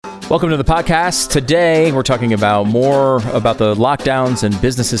Welcome to the podcast. Today, we're talking about more about the lockdowns and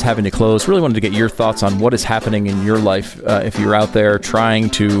businesses having to close. Really wanted to get your thoughts on what is happening in your life if you're out there trying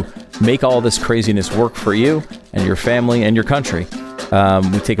to make all this craziness work for you and your family and your country.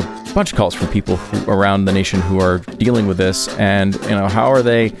 We take a bunch of calls from people around the nation who are dealing with this, and how are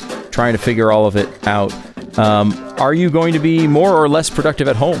they trying to figure all of it out? Are you going to be more or less productive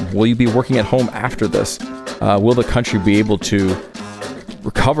at home? Will you be working at home after this? Will the country be able to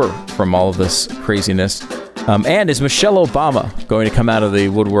recover from all of this craziness? And is Michelle Obama going to come out of the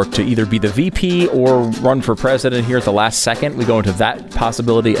woodwork to either be the VP or run for president here at the last second? We go into that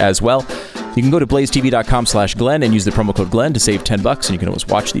possibility as well. You can go to blazetv.com/Glenn and use the promo code Glenn to save $10, and you can always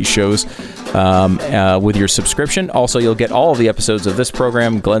watch these shows with your subscription. Also, you'll get all of the episodes of this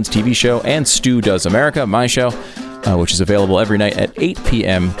program, Glenn's TV show, and Stu Does America, my show, which is available every night at 8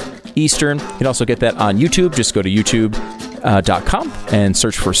 p.m. Eastern. You can also get that on YouTube. Just go to youtube.com and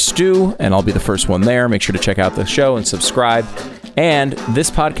search for Stu, and I'll be the first one there. Make sure to check out the show and subscribe. And this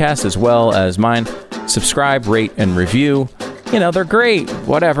podcast, as well as mine, subscribe, rate, and review. They're great.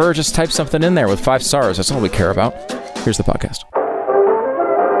 Whatever. Just type something in there with 5 stars. That's all we care about. Here's the podcast.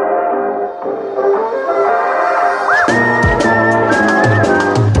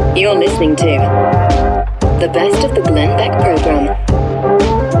 You're listening to the best of the Glenn Beck program.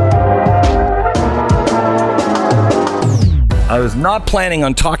 I was not planning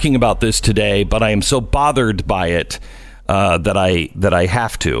on talking about this today, but I am so bothered by it that I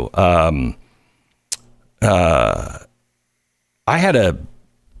have to. I had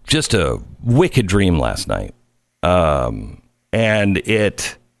just a wicked dream last night, and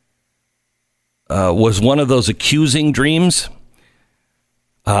it was one of those accusing dreams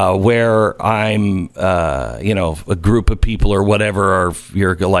where I'm, a group of people or whatever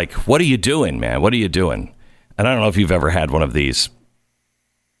you're like, "What are you doing, man? What are you doing?" And I don't know if you've ever had one of these.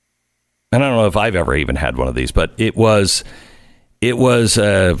 And I don't know if I've ever even had one of these, but it was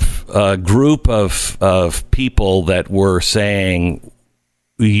a group of people that were saying,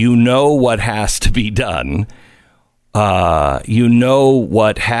 what has to be done.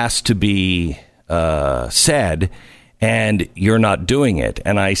 What has to be said, and you're not doing it.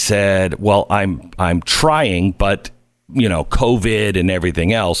 And I said, well, I'm trying, but COVID and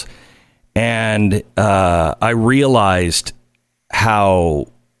everything else. And I realized how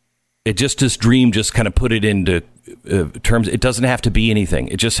this dream just kind of put it into terms. It doesn't have to be anything.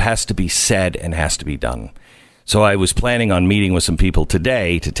 It just has to be said and has to be done. So I was planning on meeting with some people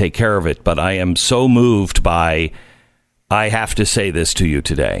today to take care of it, but I am so moved by, I have to say this to you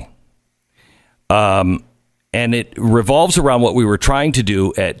today. And it revolves around what we were trying to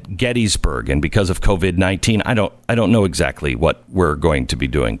do at Gettysburg. And because of COVID-19, I don't know exactly what we're going to be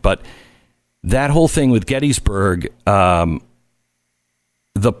doing, but that whole thing with Gettysburg, the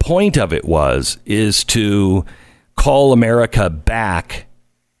point of it is to call America back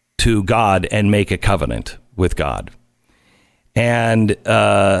to God and make a covenant with God. And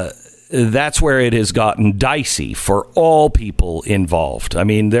that's where it has gotten dicey for all people involved. I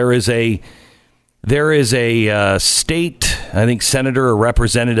mean, there is a state, I think, senator or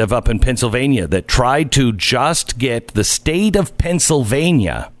representative up in Pennsylvania that tried to just get the state of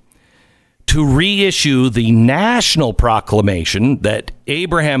Pennsylvania to reissue the national proclamation that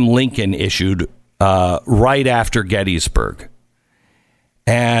Abraham Lincoln issued right after Gettysburg.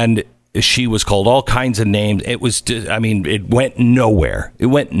 And she was called all kinds of names. It went nowhere. It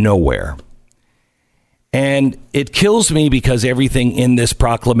went nowhere. And it kills me because everything in this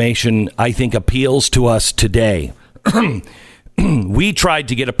proclamation, I think, appeals to us today. We tried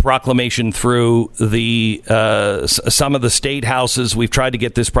to get a proclamation through some of the state houses. We've tried to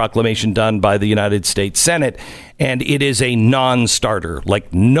get this proclamation done by the United States Senate, and it is a non-starter.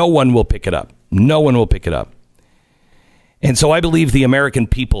 Like, no one will pick it up. No one will pick it up. And so I believe the American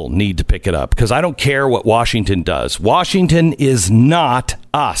people need to pick it up, because I don't care what Washington does. Washington is not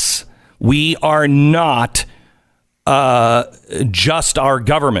us. We are not just our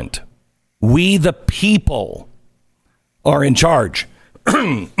government. We, the people, are in charge.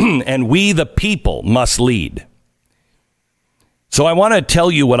 And we, the people, must lead. So I want to tell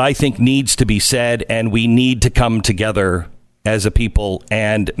you what I think needs to be said, and we need to come together as a people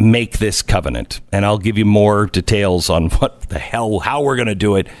and make this covenant. And I'll give you more details on how we're going to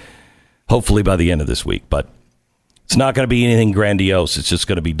do it, hopefully by the end of this week. But it's not going to be anything grandiose. It's just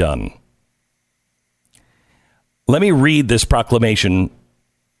going to be done. Let me read this proclamation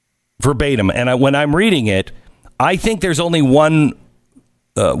verbatim. And when I'm reading it, I think there's only one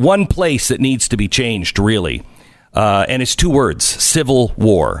place that needs to be changed, really. And it's 2 words: civil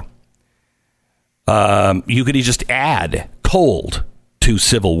war. You could just add cold to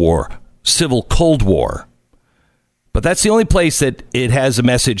civil war, civil Cold War. But that's the only place that it has a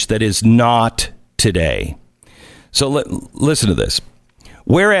message that is not today. So listen to this.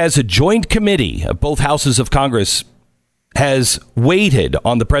 Whereas a joint committee of both houses of Congress has waited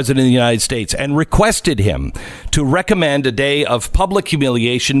on the President of the United States and requested him to recommend a day of public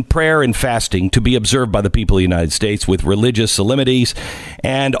humiliation, prayer, and fasting to be observed by the people of the United States with religious solemnities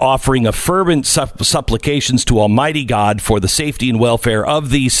and offering a fervent supplications to Almighty God for the safety and welfare of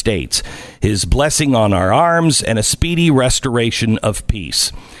these states, his blessing on our arms, and a speedy restoration of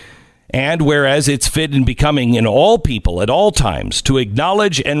peace. And whereas it's fit and becoming in all people at all times to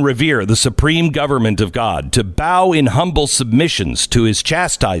acknowledge and revere the supreme government of God, to bow in humble submissions to his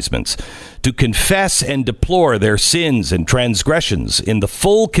chastisements, to confess and deplore their sins and transgressions in the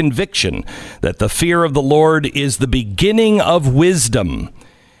full conviction that the fear of the Lord is the beginning of wisdom,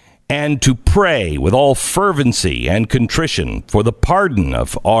 and to pray with all fervency and contrition for the pardon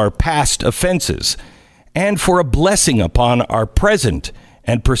of our past offenses, and for a blessing upon our present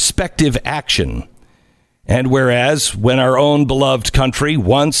and prospective action. And whereas when our own beloved country,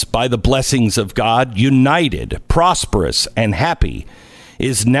 once by the blessings of God, united, prosperous, and happy,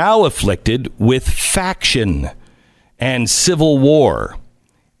 is now afflicted with faction and civil war,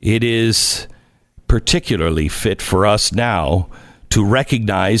 it is particularly fit for us now to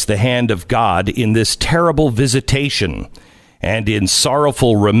recognize the hand of God in this terrible visitation and in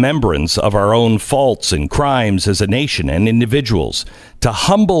sorrowful remembrance of our own faults and crimes as a nation and individuals, to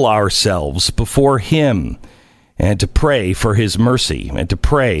humble ourselves before him and to pray for his mercy and to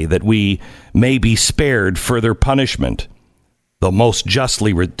pray that we may be spared further punishment, though most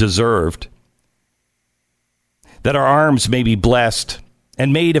justly deserved, that our arms may be blessed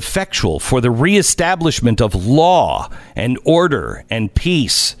and made effectual for the reestablishment of law and order and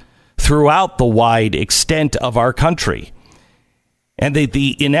peace throughout the wide extent of our country, and that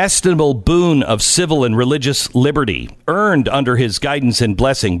the inestimable boon of civil and religious liberty, earned under his guidance and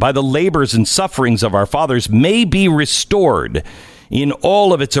blessing by the labors and sufferings of our fathers, may be restored in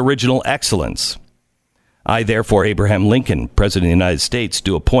all of its original excellence. I, therefore, Abraham Lincoln, President of the United States,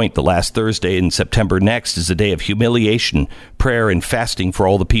 do appoint the last Thursday in September next as a day of humiliation, prayer, and fasting for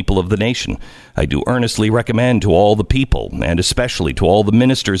all the people of the nation. I do earnestly recommend to all the people, and especially to all the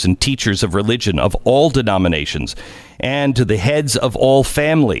ministers and teachers of religion of all denominations, and to the heads of all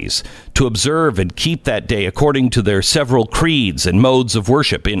families, to observe and keep that day according to their several creeds and modes of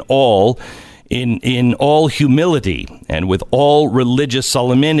worship in all humility and with all religious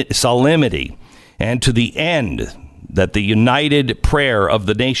solemnity, and to the end that the united prayer of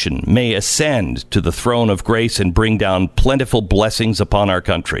the nation may ascend to the throne of grace and bring down plentiful blessings upon our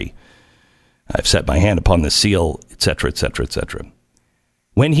country. I've set my hand upon the seal, etc., etc., etc.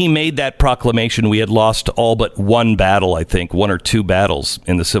 When he made that proclamation, we had lost all but one battle, I think, one or two battles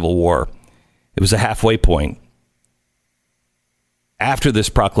in the Civil War. It was a halfway point. After this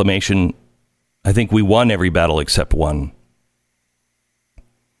proclamation, I think we won every battle except one.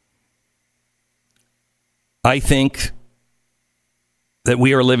 I think that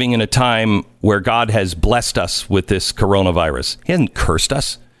we are living in a time where God has blessed us with this coronavirus. He hasn't cursed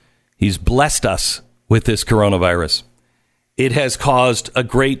us. He's blessed us with this coronavirus. It has caused a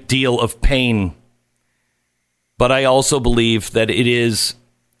great deal of pain, but I also believe that it is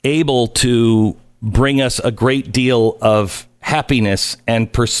able to bring us a great deal of happiness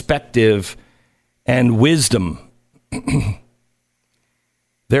and perspective and wisdom.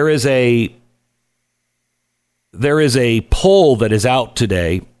 There is a poll that is out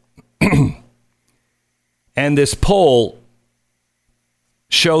today, and this poll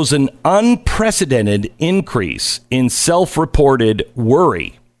shows an unprecedented increase in self-reported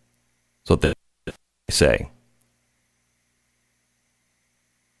worry. So they say.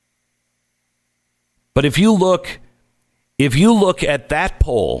 But if you look at that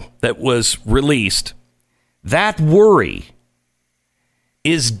poll that was released, that worry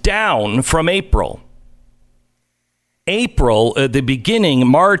is down from April. April, at the beginning,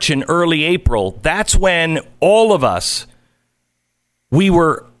 March and early April, that's when all of us, we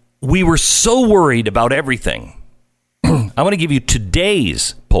were so worried about everything. I want to give you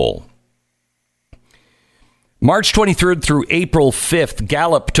today's poll. March 23rd through April 5th,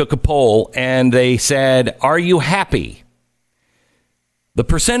 Gallup took a poll and they said, are you happy? The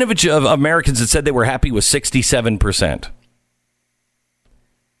percentage of Americans that said they were happy was 67%.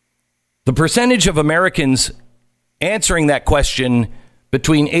 The percentage of Americans answering that question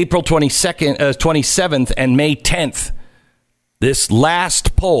between April 27th and May 10th, this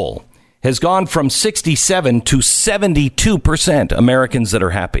last poll has gone from 67 to 72% Americans that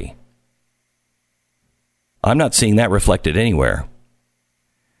are happy. I'm not seeing that reflected anywhere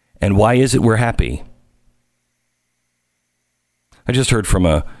And why is it we're happy? I just heard from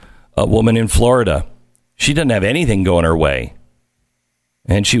a woman in Florida. She doesn't have anything going her way.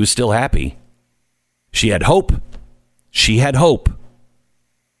 And she was still happy. She had hope. She had hope.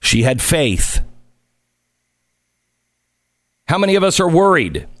 She had faith. How many of us are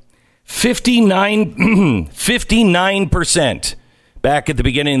worried? 59% back at the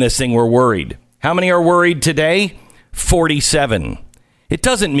beginning of this thing were worried. How many are worried today? 47. It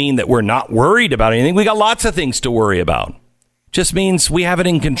doesn't mean that we're not worried about anything. We got lots of things to worry about. Just means we have it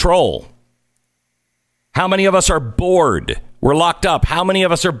in control. How many of us are bored? We're locked up. How many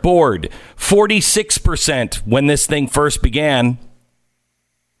of us are bored? 46% when this thing first began,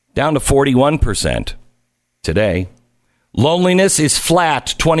 down to 41% today. Loneliness is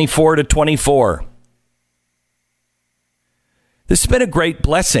flat, 24 to 24. This has been a great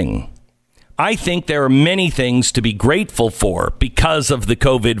blessing. I think there are many things to be grateful for because of the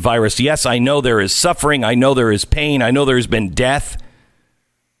COVID virus. Yes, I know there is suffering. I know there is pain. I know there's been death.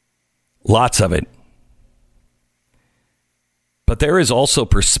 Lots of it. But there is also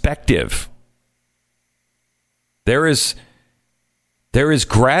perspective. There is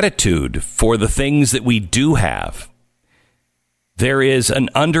gratitude for the things that we do have. There is an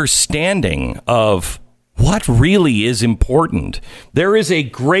understanding of what really is important. There is a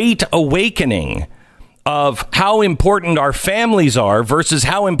great awakening of how important our families are versus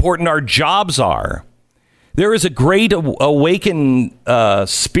how important our jobs are. There is a great awakened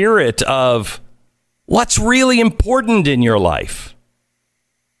spirit of what's really important in your life.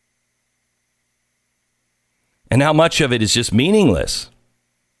 And how much of it is just meaningless.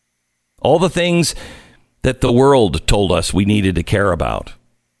 All the things that the world told us we needed to care about.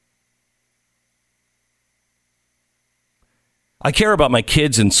 I care about my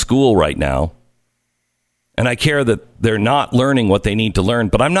kids in school right now. And I care that they're not learning what they need to learn.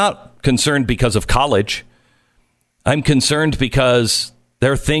 But I'm not concerned because of college. I'm concerned because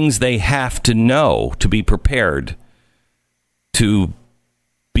there are things they have to know to be prepared to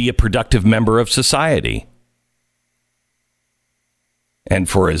be a productive member of society. And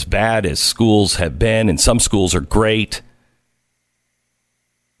for as bad as schools have been, and some schools are great,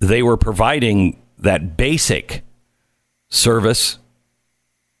 they were providing that basic service,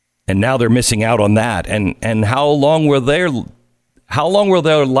 and now they're missing out on that. And how long will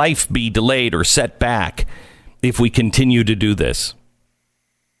their life be delayed or set back if we continue to do this?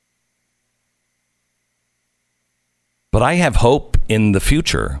 But I have hope in the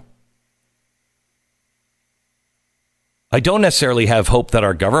future. I don't necessarily have hope that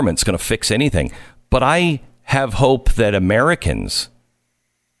our government's going to fix anything, but I have hope that Americans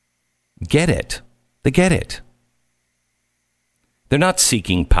get it. They get it. They're not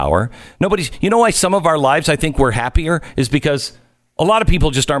seeking power. You know why some of our lives, I think we're happier, is because a lot of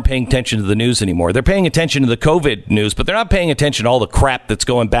people just aren't paying attention to the news anymore. They're paying attention to the COVID news, but they're not paying attention to all the crap that's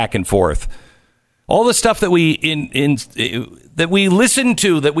going back and forth. All the stuff that we that we listen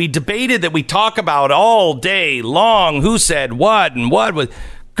to, that we debated, that we talk about all day long. Who said what and what was.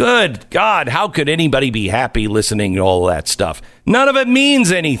 Good God, how could anybody be happy listening to all that stuff? None of it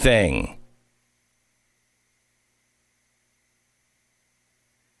means anything.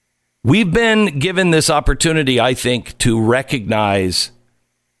 We've been given this opportunity, I think, to recognize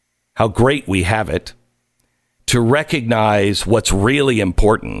how great we have it, to recognize what's really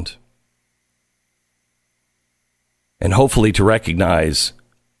important, and hopefully to recognize,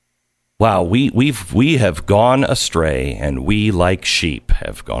 wow, we have gone astray, and we, like sheep,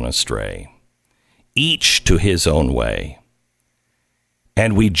 have gone astray, each to his own way.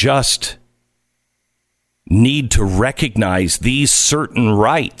 And we just need to recognize these certain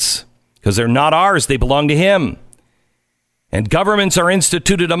rights, because they're not ours, they belong to him. And governments are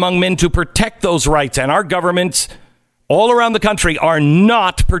instituted among men to protect those rights, and our governments all around the country are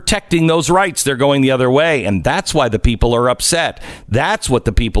not protecting those rights. They're going the other way. And that's why the people are upset. That's what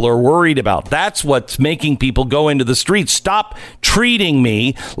the people are worried about. That's what's making people go into the streets. Stop treating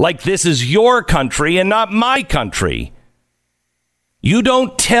me like this is your country and not my country. You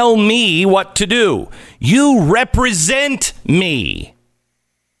don't tell me what to do. You represent me.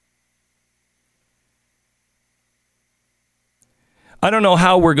 I don't know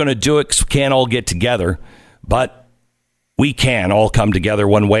how we're going to do it because we can't all get together, but we can all come together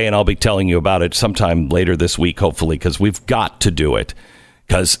one way, and I'll be telling you about it sometime later this week, hopefully, because we've got to do it.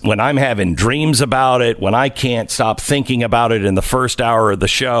 Because when I'm having dreams about it, when I can't stop thinking about it in the first hour of the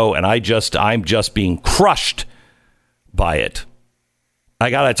show, and I'm just being crushed by it,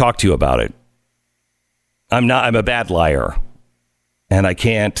 I got to talk to you about it. I'm a bad liar, and I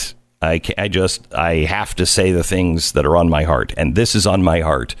have to say the things that are on my heart, and this is on my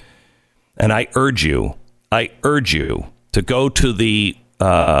heart. And I urge you to go to the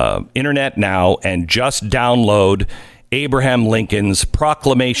internet now and just download Abraham Lincoln's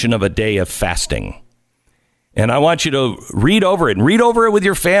Proclamation of a Day of Fasting. And I want you to read over it and read over it with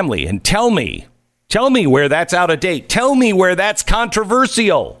your family and tell me where that's out of date. Tell me where that's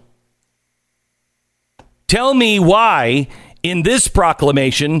controversial. Tell me why in this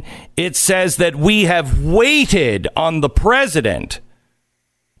proclamation it says that we have waited on the president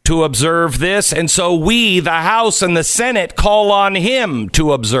to observe this, and so we, the House and the Senate, call on him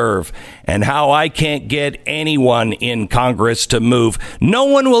to observe, and how I can't get anyone in Congress to move. No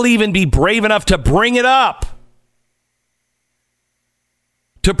one will even be brave enough to bring it up,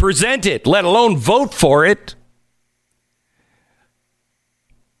 to present it, let alone vote for it.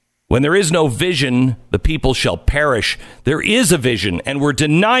 When there is no vision, the people shall perish. There is a vision, and we're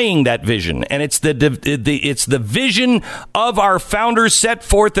denying that vision. And it's the vision of our founders set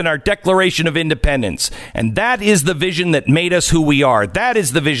forth in our Declaration of Independence. And that is the vision that made us who we are. That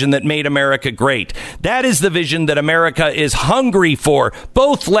is the vision that made America great. That is the vision that America is hungry for,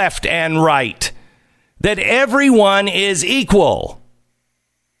 both left and right. That everyone is equal.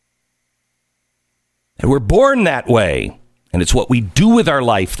 And we're born that way. And it's what we do with our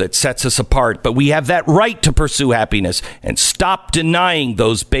life that sets us apart. But we have that right to pursue happiness and stop denying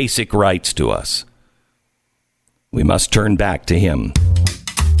those basic rights to us. We must turn back to him.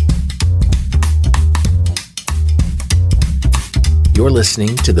 You're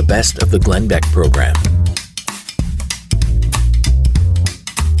listening to the Best of the Glenn Beck program.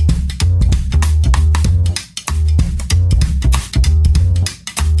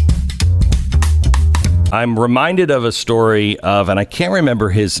 I'm reminded of a story of, and I can't remember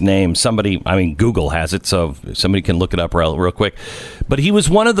his name. Google has it, so somebody can look it up real quick. But he was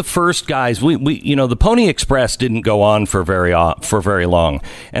one of the first guys. The Pony Express didn't go on for very long,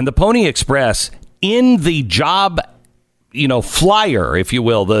 and the Pony Express in the job, flyer, if you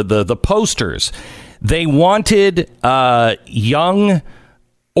will, the posters, they wanted young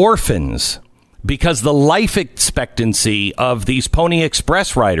orphans because the life expectancy of these Pony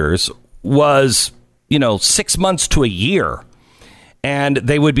Express riders was 6 months to a year. And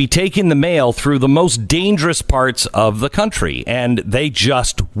they would be taking the mail through the most dangerous parts of the country. And they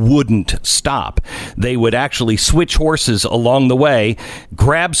just wouldn't stop. They would actually switch horses along the way,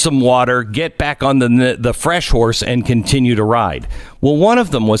 grab some water, get back on the fresh horse, and continue to ride. Well, one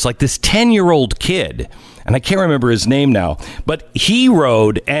of them was like this 10-year-old kid. And I can't remember his name now. But he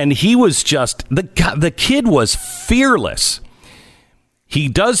rode, and he was just... The kid was fearless. He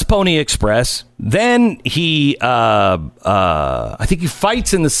does Pony Express. Then he, I think he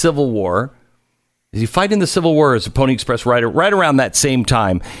fights in the Civil War. Does he fight in the Civil War as a Pony Express rider? Right around that same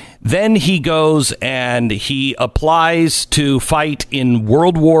time. Then he goes and he applies to fight in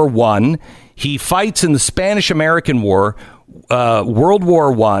World War I. He fights in the Spanish-American War, World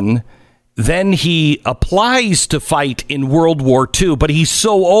War I. Then he applies to fight in World War II. But he's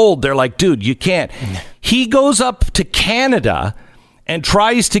so old, they're like, dude, you can't. He goes up to Canada and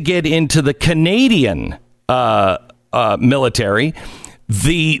tries to get into the Canadian military.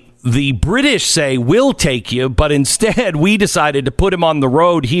 The British say, we'll take you, but instead we decided to put him on the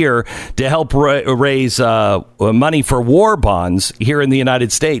road here to help raise money for war bonds here in the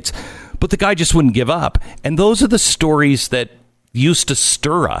United States. But the guy just wouldn't give up. And those are the stories that used to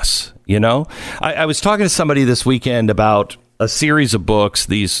stir us, I was talking to somebody this weekend about a series of books.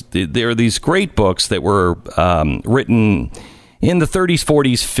 There are these great books that were written in the 30s,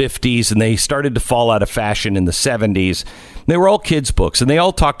 40s, 50s, and they started to fall out of fashion in the 70s. They were all kids' books, and they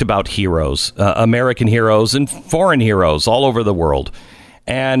all talked about heroes, American heroes and foreign heroes all over the world.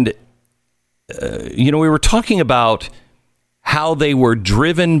 And, we were talking about how they were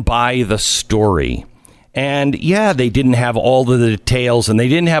driven by the story. And, yeah, they didn't have all the details, and they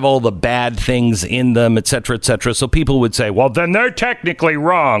didn't have all the bad things in them, et cetera, et cetera. So people would say, well, then they're technically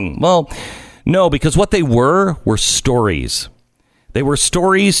wrong. Well, no, because what they were stories. They were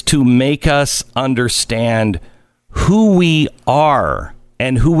stories to make us understand who we are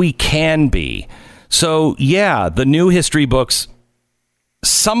and who we can be. So, yeah, the new history books,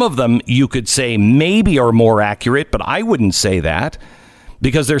 some of them you could say maybe are more accurate, but I wouldn't say that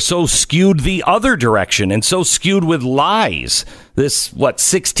because they're so skewed the other direction and so skewed with lies. This,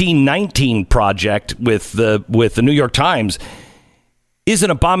 1619 project with the New York Times is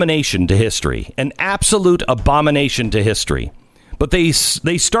an abomination to history, an absolute abomination to history. But they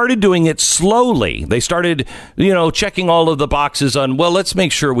started doing it slowly. They started, checking all of the boxes on, well, let's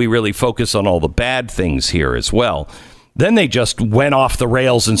make sure we really focus on all the bad things here as well. Then they just went off the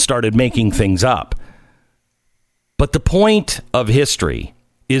rails and started making things up. But the point of history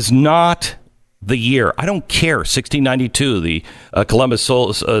is not the year. I don't care. 1692, the Columbus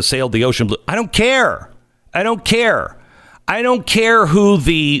sailed the ocean blue. I don't care. I don't care. I don't care who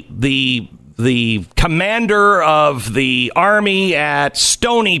the commander of the army at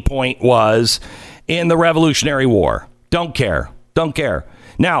Stony Point was in the Revolutionary War. Don't care. Don't care.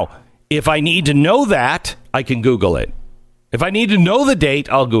 Now, if I need to know that, I can Google it. If I need to know the date,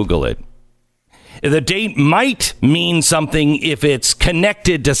 I'll Google it. The date might mean something if it's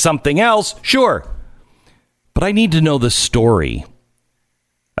connected to something else, sure. But I need to know the story.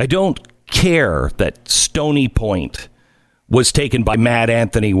 I don't care that Stony Point was taken by Mad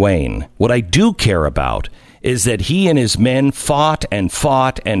Anthony Wayne. What I do care about is that he and his men fought and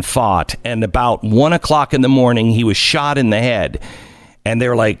fought and fought, and about 1 o'clock in the morning, he was shot in the head. And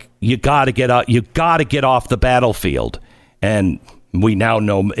they're like, you got to get off the battlefield. And we now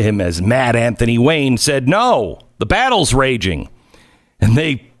know him as Mad Anthony Wayne, said, no, the battle's raging. And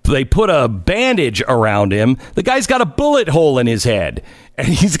they put a bandage around him. The guy's got a bullet hole in his head, and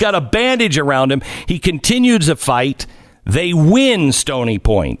he's got a bandage around him. He continues to fight. They win Stony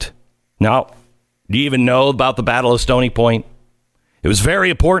Point. Now, do you even know about the Battle of Stony Point? It was very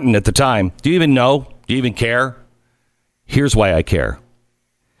important at the time. Do you even know? Do you even care? Here's why I care.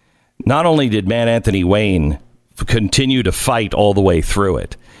 Not only did Mad Anthony Wayne continue to fight all the way through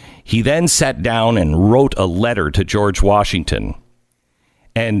it, he then sat down and wrote a letter to George Washington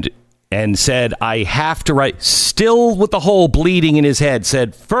and said, I have to write, still with the hole bleeding in his head,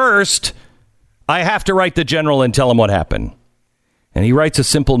 said, first, I have to write the general and tell him what happened. And he writes a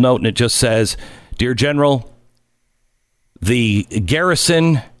simple note, and it just says, Dear General, the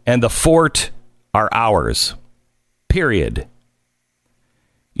garrison and the fort are ours. Period.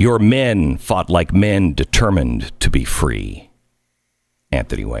 Your men fought like men determined to be free.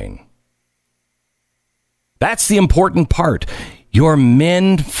 Anthony Wayne. That's the important part. Your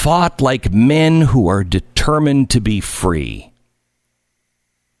men fought like men who are determined to be free.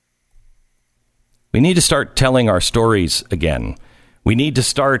 We need to start telling our stories again. We need to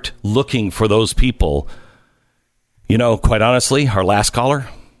start looking for those people. You know, quite honestly, our last caller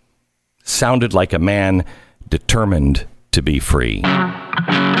sounded like a man determined to be free.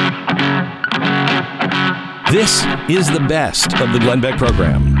 This is the best of the Glenn Beck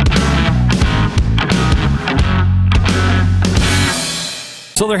program.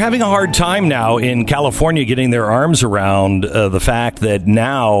 So they're having a hard time now in California getting their arms around the fact that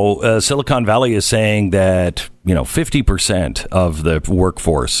now Silicon Valley is saying that, 50% of the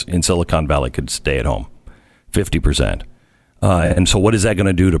workforce in Silicon Valley could stay at home. 50%. And so what is that going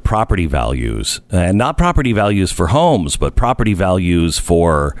to do to property values? And not property values for homes, but property values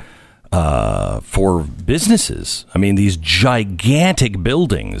for businesses. I mean, these gigantic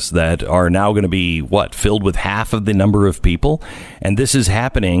buildings that are now going to be, filled with half of the number of people. And this is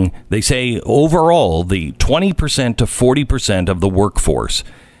happening, they say, overall, the 20% to 40% of the workforce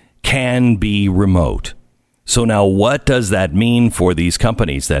can be remote. So now what does that mean for these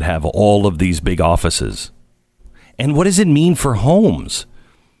companies that have all of these big offices? And what does it mean for homes?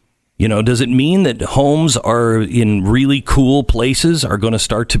 Does it mean that homes are in really cool places are going to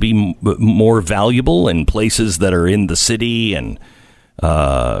start to be more valuable in places that are in the city and,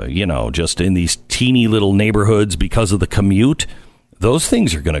 just in these teeny little neighborhoods because of the commute? Those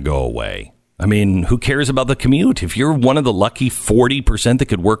things are going to go away. I mean, who cares about the commute? If you're one of the lucky 40% that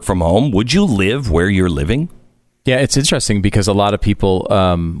could work from home, would you live where you're living? Yeah, it's interesting because a lot of people,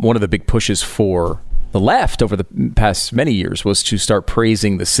 one of the big pushes for the left over the past many years was to start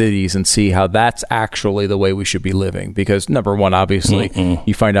praising the cities and see how that's actually the way we should be living. Because number one, obviously,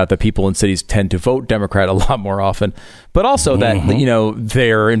 you find out that people in cities tend to vote Democrat a lot more often, but also that,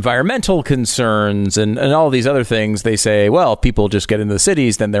 their environmental concerns and all these other things, they say, well, if people just get into the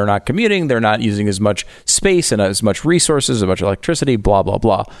cities, then they're not commuting, they're not using as much space and as much resources, as much electricity, blah, blah,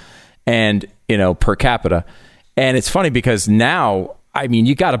 blah. And, per capita. And it's funny because now, I mean,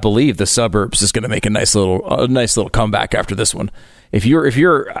 you got to believe the suburbs is going to make a nice little comeback after this one. If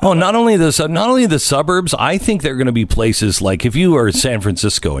you're not only the suburbs, I think there are going to be places like if you are in San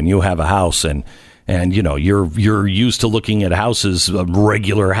Francisco and you have a house and you're used to looking at houses, a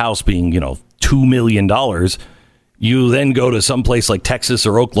regular house being $2 million. You then go to some place like Texas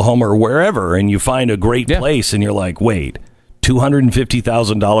or Oklahoma or wherever, and you find a great place, and you're like, wait,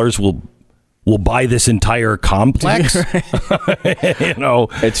 $250,000 will buy this entire complex.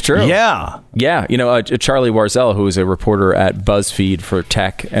 It's true. Yeah. Charlie Warzel, who is a reporter at BuzzFeed for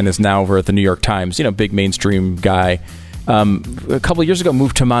tech and is now over at the New York Times, big mainstream guy, a couple of years ago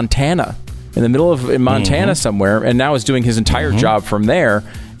moved to Montana, in the middle of Montana somewhere, and now is doing his entire job from there.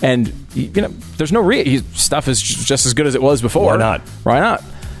 And there's no stuff is just as good as it was before. Why not?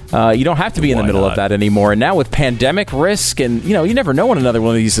 You don't have to be in the middle of that anymore. And now with pandemic risk and, you never know when another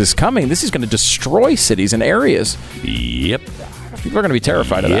one of these is coming. This is going to destroy cities and areas. Yep. People are going to be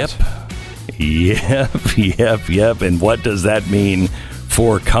terrified of that. Yep. And what does that mean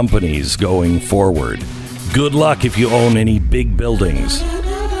for companies going forward? Good luck if you own any big buildings.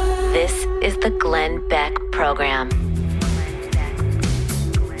 This is the Glenn Beck Program.